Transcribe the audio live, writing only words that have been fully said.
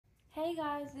Hey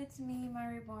guys, it's me, Mya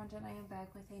Reborns, and I am back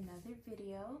with another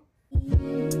video.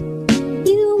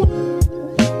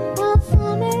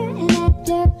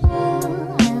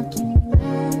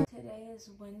 Today is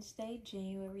Wednesday,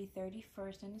 January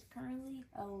 31st, and it's currently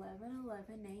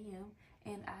 11:11 a.m.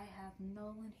 and I have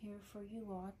Nolan here for you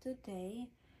all today.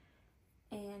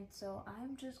 And so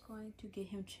I'm just going to get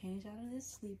him changed out of this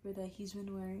sleeper that he's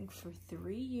been wearing for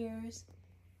 3 years.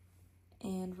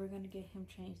 And we're going to get him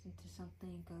changed into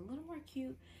something a little more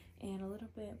cute and a little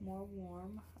bit more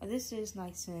warm. This is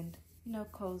nice and,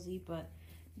 cozy, but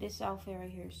this outfit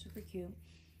right here is super cute.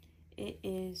 It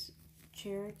is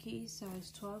Cherokee,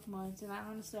 size 12 months. And I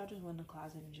just went in the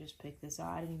closet and just picked this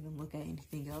out. I didn't even look at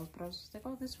anything else, but I was just like,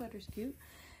 oh, this sweater's cute.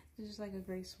 This is like a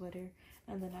gray sweater.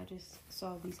 And then I just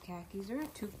saw these khakis. There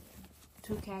are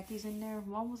two khakis in there.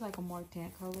 One was like a more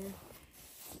tan color,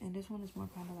 and this one is more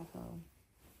kind of like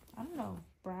a, I don't know,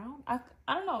 brown. I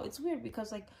don't know. It's weird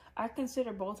because like I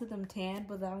consider both of them tan,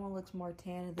 but that one looks more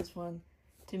tan, and this one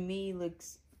to me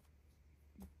looks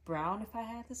brown. If I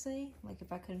had to say, like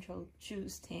if I couldn't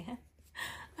choose tan,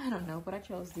 I don't know. But I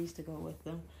chose these to go with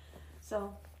them.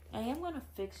 So I am gonna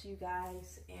fix you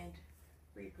guys and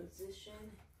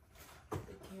reposition the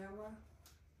camera.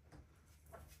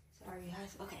 Sorry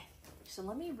guys. Okay, so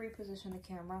let me reposition the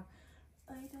camera.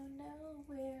 I don't know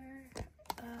where,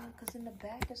 because in the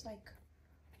back it's like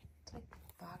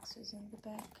boxes in the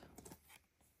back.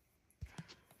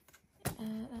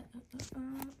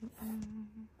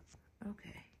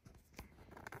 Okay,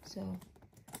 so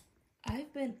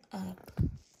I've been up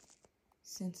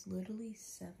since literally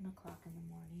 7 o'clock in the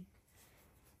morning,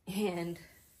 and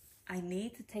I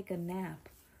need to take a nap,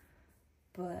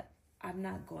 but I'm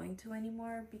not going to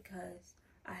anymore because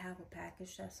I have a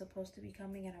package that's supposed to be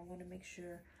coming, and I want to make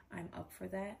sure I'm up for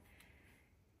that.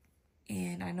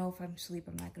 And I know if I'm asleep,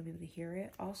 I'm not going to be able to hear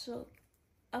it. Also,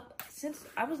 since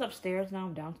I was upstairs, now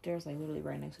I'm downstairs, like literally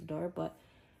right next to the door. But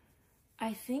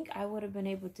I think I would have been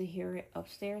able to hear it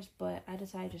upstairs, but I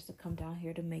decided just to come down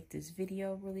here to make this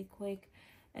video really quick.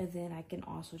 And then I can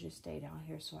also just stay down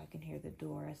here so I can hear the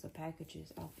door as the package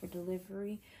is out for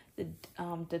delivery.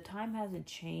 The time hasn't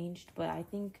changed, but I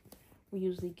think we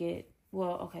usually get,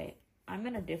 well, okay, I'm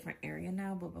in a different area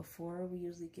now, but before we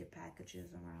usually get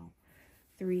packages around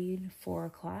 3 to 4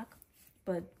 o'clock,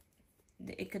 but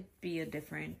it could be a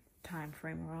different time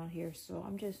frame around here. So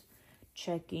I'm just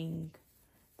checking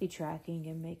the tracking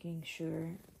and making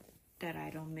sure that I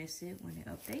don't miss it when it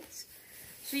updates.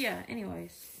 So yeah,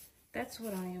 anyways, that's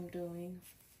what I am doing.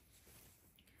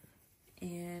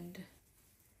 And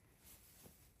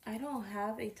I don't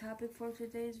have a topic for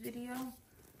today's video,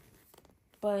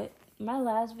 but my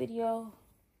last video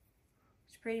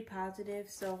was pretty positive,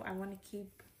 so I want to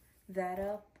keep that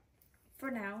up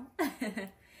for now.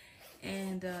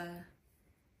 And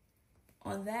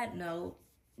on that note,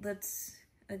 let's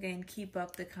again keep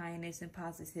up the kindness and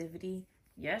positivity.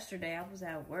 Yesterday I was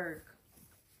at work.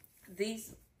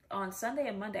 On Sunday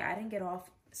and Monday I didn't get off.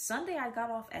 Sunday I got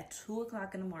off at 2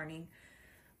 o'clock in the morning.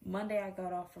 Monday I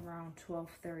got off around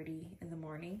 12:30 in the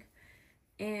morning.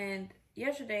 And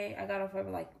yesterday I got off at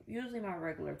like usually my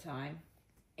regular time.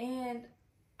 And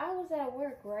I was at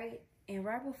work, right? And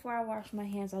right before I washed my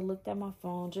hands, I looked at my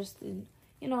phone just to,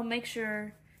 make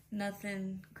sure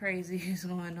nothing crazy is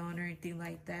going on or anything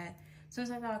like that.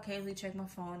 Sometimes I'll occasionally check my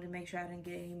phone to make sure I didn't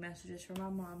get any messages from my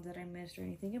mom that I missed or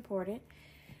anything important.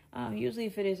 Usually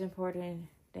if it is important,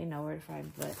 they know where to find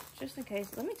me, but just in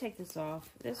case, let me take this off.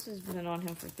 This has been on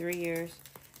him for 3 years.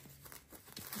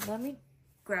 Let me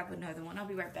grab another one. I'll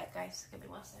be right back, guys. Give me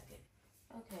 1 second.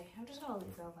 Okay, I'm just gonna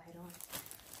leave the light on.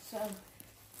 So,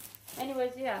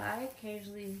 anyways, yeah, I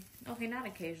occasionally, okay, not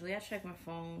occasionally, I check my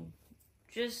phone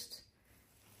just,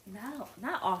 not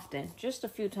often, just a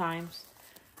few times.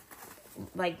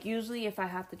 Like, usually if I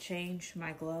have to change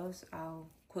my gloves, I'll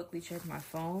quickly check my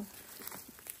phone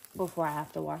before I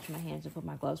have to wash my hands and put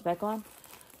my gloves back on.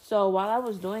 So while I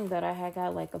was doing that, I had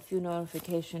got like a few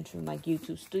notifications from like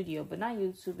YouTube Studio, but not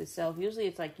YouTube itself. Usually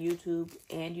it's like YouTube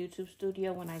and YouTube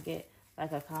Studio. When I get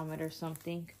like a comment or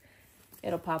something,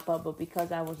 it'll pop up. But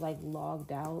because I was like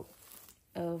logged out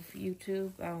of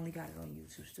YouTube, I only got it on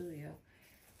YouTube Studio.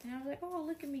 And I was like, oh,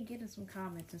 look at me getting some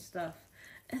comments and stuff.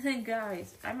 And then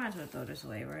guys, I might as well throw this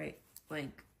away, right?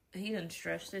 Like, he done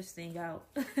stretched this thing out.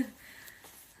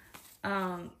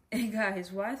 And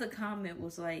guys, why the comment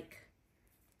was like,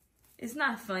 it's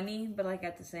not funny, but like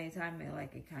at the same time,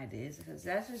 it kind of is, because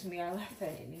that's just me. I laugh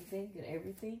at anything and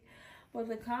everything. But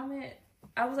the comment,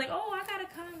 I was like, oh, I got a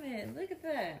comment. Look at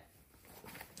that.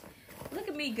 Look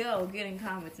at me go getting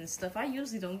comments and stuff. I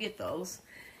usually don't get those.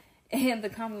 And the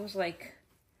comment was like,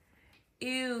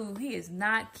 ew, he is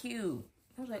not cute.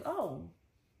 I was like, oh,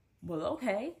 well,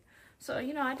 okay. So,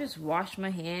 you know, I just washed my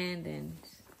hand and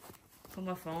put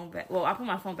my phone back. Well, I put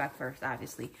my phone back first,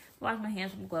 obviously. Washed my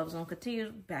hands with gloves on,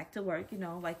 continued back to work, you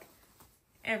know, like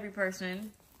every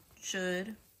person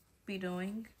should be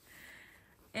doing.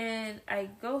 And I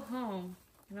go home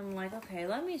and I'm like, okay,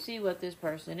 let me see what this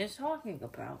person is talking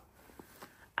about.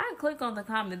 I click on the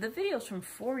comment. The video's from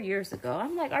 4 years ago.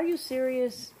 I'm like, are you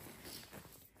serious?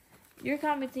 You're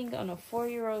commenting on a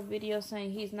 4-year-old video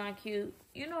saying he's not cute.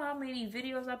 You know how many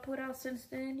videos I put out since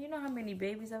then? You know how many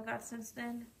babies I've got since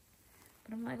then?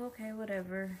 But I'm like, okay,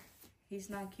 whatever. He's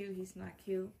not cute. He's not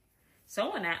cute.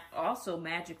 Someone also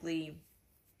magically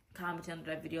commented on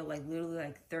that video, like literally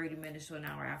like 30 minutes to an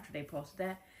hour after they posted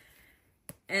that.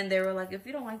 And they were like, if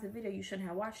you don't like the video, you shouldn't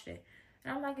have watched it.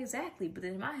 And I'm like, exactly. But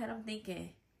then in my head, I'm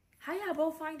thinking, how y'all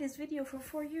both find this video from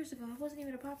 4 years ago? It wasn't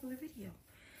even a popular video.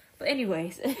 But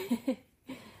anyways, I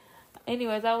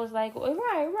was like, well,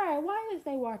 right. Why is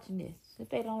they watching this if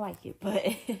they don't like it? But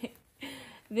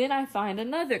then I find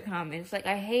another comment. It's like,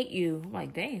 I hate you. I'm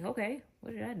like, dang, okay.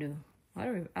 What did I do? I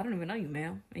don't even know you,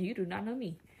 ma'am. And you do not know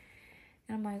me.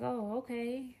 And I'm like, oh,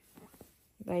 okay.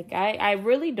 Like, I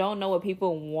really don't know what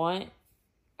people want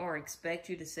or expect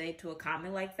you to say to a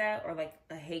comment like that, or like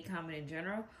a hate comment in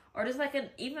general, or just like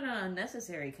even an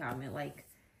unnecessary comment. Like,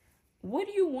 what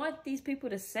do you want these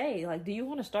people to say? Like, do you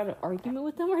want to start an argument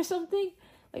with them or something?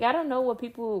 Like, I don't know what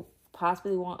people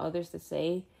possibly want others to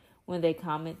say when they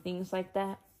comment things like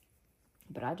that.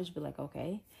 But I just be like,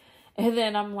 okay. And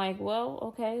then I'm like, well,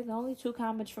 okay, the only 2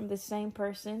 comments from the same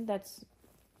person that's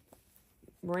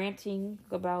ranting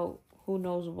about who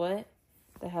knows what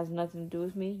that has nothing to do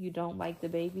with me. You don't like the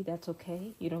baby, that's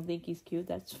okay. You don't think he's cute,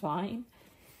 that's fine.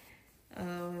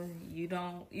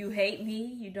 You hate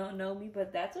me, you don't know me,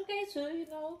 but that's okay too, you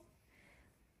know.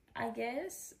 I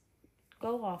guess.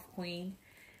 Go off, queen.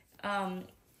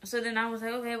 So then I was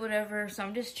like, okay, whatever. So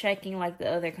I'm just checking like the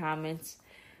other comments.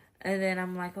 And then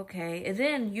I'm like, okay. And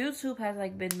then YouTube has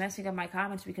like been messing up my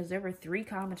comments because there were 3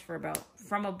 comments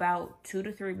from about 2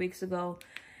 to 3 weeks ago.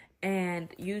 And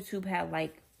YouTube had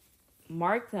like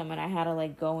marked them and I had to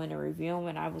like go in and review them.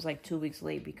 And I was like 2 weeks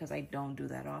late because I don't do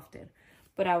that often.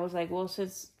 But I was like, well,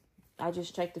 since I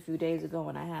just checked a few days ago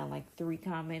and I had like 3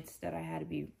 comments that had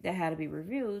to be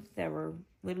reviewed that were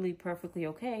literally perfectly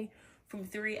okay from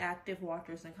 3 active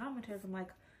watchers and commenters, I'm like,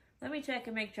 let me check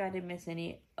and make sure I didn't miss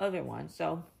any other ones.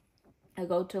 So I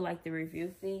go to like the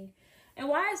review thing. And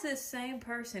why is this same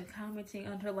person commenting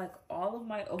under like all of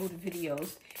my old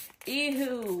videos?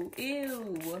 Ew.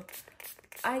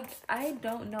 I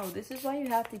don't know. This is why you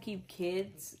have to keep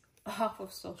kids off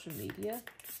of social media.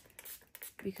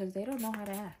 Because they don't know how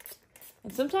to act.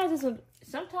 And sometimes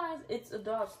it's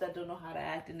adults that don't know how to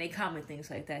act and they comment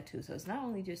things like that too. So it's not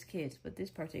only just kids, but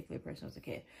this particular person was a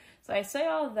kid. So I say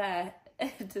all that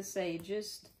to say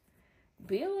just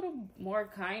be a little more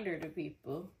kinder to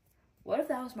people. What if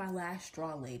that was my last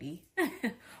straw, lady?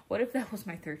 What if that was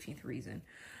my 13th reason?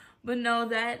 But no,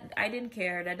 that I didn't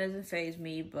care. That doesn't faze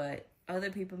me, but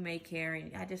other people may care.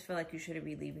 And I just feel like you shouldn't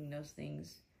be leaving those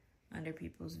things under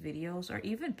people's videos or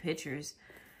even pictures.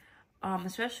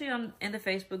 Especially in the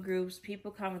Facebook groups,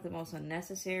 people comment the most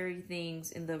unnecessary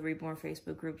things in the Reborn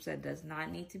Facebook groups that does not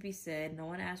need to be said. No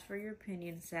one asked for your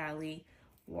opinion, Sally.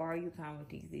 Why are you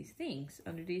commenting these things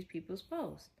under these people's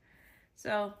posts?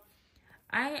 So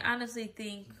I honestly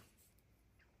think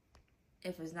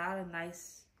if it's not a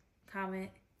nice comment,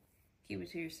 keep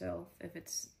it to yourself. If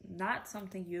it's not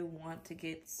something you want to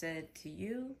get said to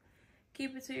you,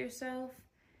 keep it to yourself.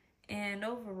 And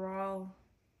overall,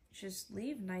 just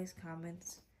leave nice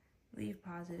comments. Leave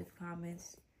positive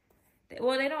comments.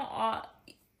 Well, they don't all...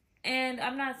 And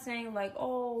I'm not saying like,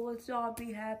 oh, let's all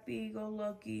be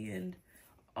happy-go-lucky and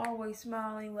always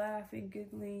smiling, laughing,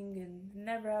 giggling, and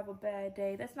never have a bad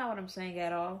day. That's not what I'm saying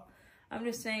at all. I'm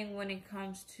just saying when it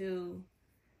comes to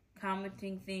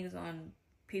commenting things on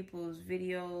people's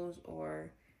videos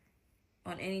or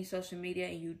on any social media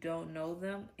and you don't know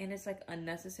them and it's like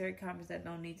unnecessary comments that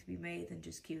don't need to be made, then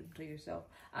just keep them to yourself.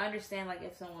 I understand like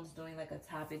if someone's doing like a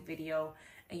topic video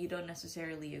and you don't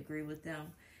necessarily agree with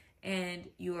them and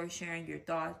you are sharing your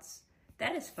thoughts,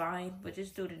 that is fine, but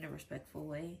just do it in a respectful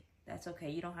way. That's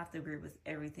okay. You don't have to agree with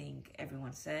everything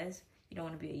everyone says. You don't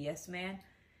want to be a yes man,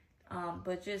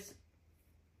 but just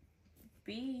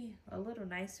be a little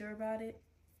nicer about it.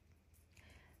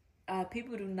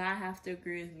 People do not have to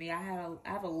agree with me. I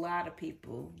have a lot of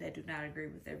people that do not agree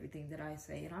with everything that I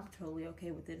say, and I'm totally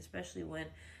okay with it, especially when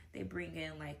they bring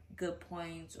in like good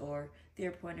points or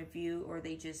their point of view, or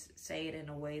they just say it in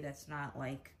a way that's not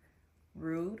like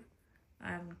rude.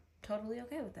 I'm totally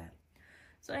okay with that.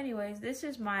 So anyways, this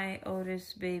is my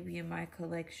oldest baby in my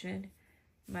collection,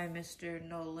 my Mr.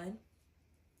 Nolan.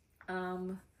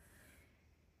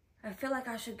 I feel like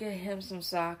I should get him some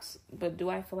socks, but do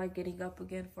I feel like getting up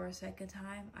again for a second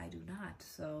time? I do not.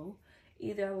 So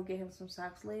either I will get him some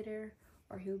socks later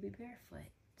or he'll be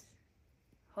barefoot.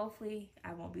 Hopefully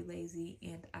I won't be lazy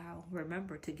and I'll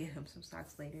remember to get him some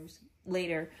socks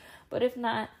later. But if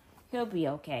not, he'll be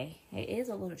okay. It is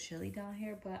a little chilly down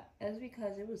here, but that's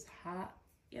because it was hot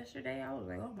yesterday. I was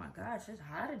like, oh my gosh, it's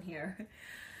hot in here.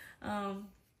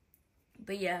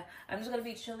 But yeah, I'm just going to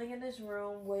be chilling in this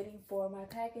room, waiting for my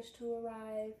package to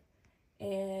arrive.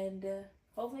 And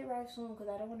hopefully arrive soon, because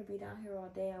I don't want to be down here all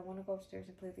day. I want to go upstairs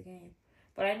and play the game.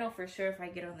 But I know for sure if I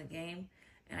get on the game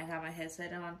and I got my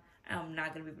headset on, I'm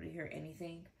not going to be able to hear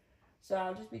anything. So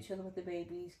I'll just be chilling with the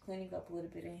babies, cleaning up a little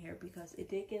bit in here, because it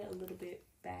did get a little bit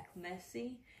back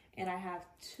messy. And I have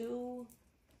 2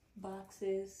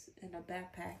 boxes and a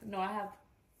backpack. No, I have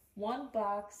 1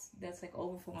 box that's like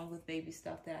overflowing with baby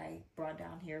stuff that I brought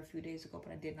down here a few days ago,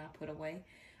 but I did not put away.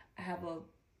 I have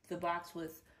the box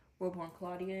with Reborn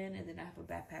Claudia in, and then I have a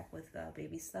backpack with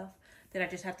baby stuff that I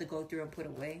just have to go through and put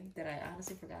away that I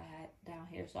honestly forgot I had down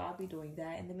here. So I'll be doing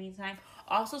that in the meantime.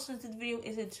 Also, since this video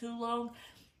isn't too long,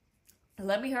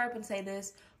 let me hurry up and say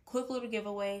this. Quick little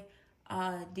giveaway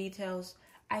details.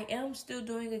 I am still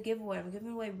doing a giveaway. I'm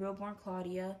giving away Reborn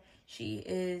Claudia. She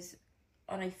is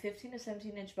on a 15 to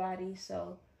 17 inch body,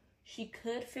 so she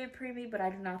could fit preemie, but I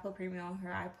do not put preemie on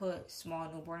her. I put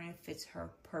small newborn and it fits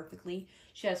her perfectly.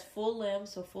 She has full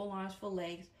limbs, so full arms, full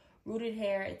legs, rooted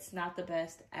hair. It's not the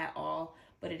best at all,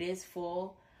 but it is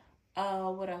full.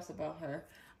 What else about her?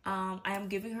 I am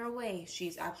giving her away.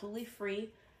 She's absolutely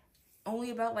free.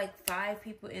 Only about like 5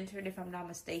 people entered, if I'm not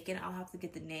mistaken. I'll have to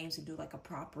get the names and do like a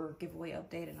proper giveaway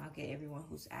update, and I'll get everyone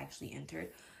who's actually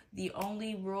entered. The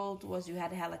only rule was you had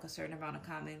to have like a certain amount of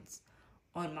comments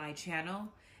on my channel.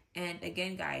 And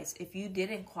again, guys, if you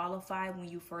didn't qualify when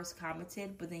you first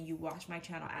commented, but then you watched my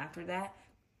channel after that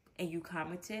and you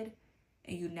commented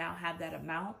and you now have that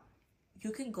amount,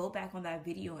 you can go back on that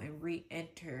video and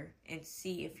re-enter and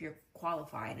see if you're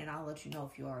qualified, and I'll let you know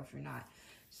if you are or if you're not.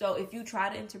 So if you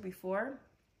tried to enter before,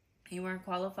 you weren't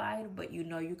qualified, but you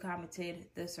know you commented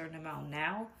this certain amount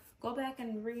now, go back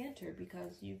and re-enter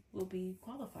because you will be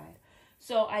qualified.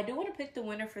 So I do want to pick the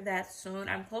winner for that soon.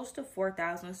 I'm close to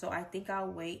 4,000, so I think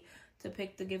I'll wait to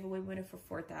pick the giveaway winner for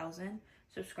 4,000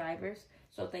 subscribers.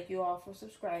 So thank you all for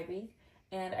subscribing.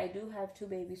 And I do have 2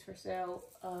 babies for sale.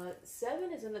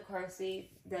 7 is in the car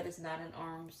seat that is not an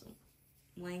arm's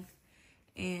length.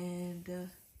 And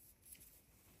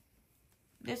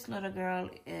this little girl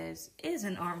is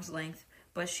an arm's length,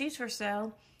 but she's for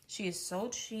sale. She is so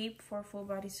cheap for full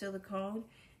body silicone.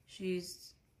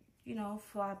 She's, you know,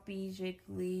 floppy,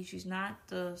 jiggly. She's not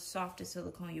the softest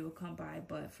silicone you would come by,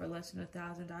 but for less than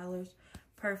 $1,000,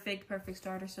 perfect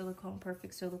starter silicone,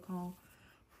 perfect silicone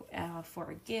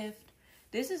for a gift.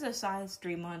 This is a size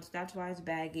 3 months. That's why it's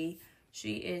baggy.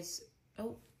 She is,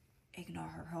 oh, ignore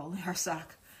her hole in her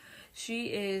sock. She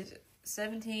is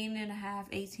 17 and a half,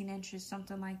 18 inches,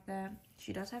 something like that.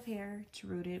 She does have hair. It's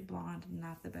rooted, blonde,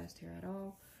 not the best hair at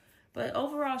all. But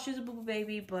overall, she's a boo-boo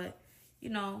baby, but you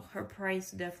know, her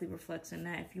price definitely reflects in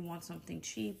that. If you want something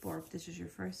cheap, or if this is your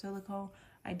first silicone,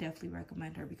 I definitely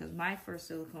recommend her, because my first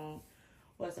silicone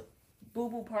was a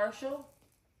boo-boo partial,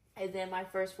 and then my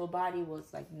first full body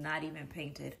was like not even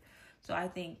painted. So I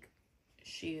think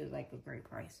she is like a great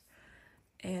price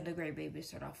and a great baby to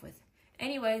start off with.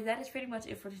 Anyway, that is pretty much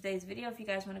it for today's video. If you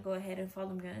guys want to go ahead and follow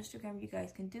me on Instagram, you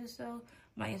guys can do so.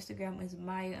 My Instagram is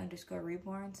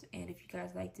Mya_Reborns. And if you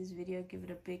guys like this video, give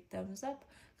it a big thumbs up.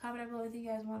 Comment down below if you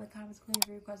guys want in the comments,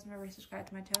 including your requests. Remember to subscribe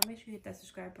to my channel. Make sure you hit that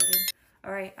subscribe button.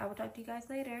 Alright, I will talk to you guys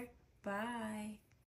later. Bye.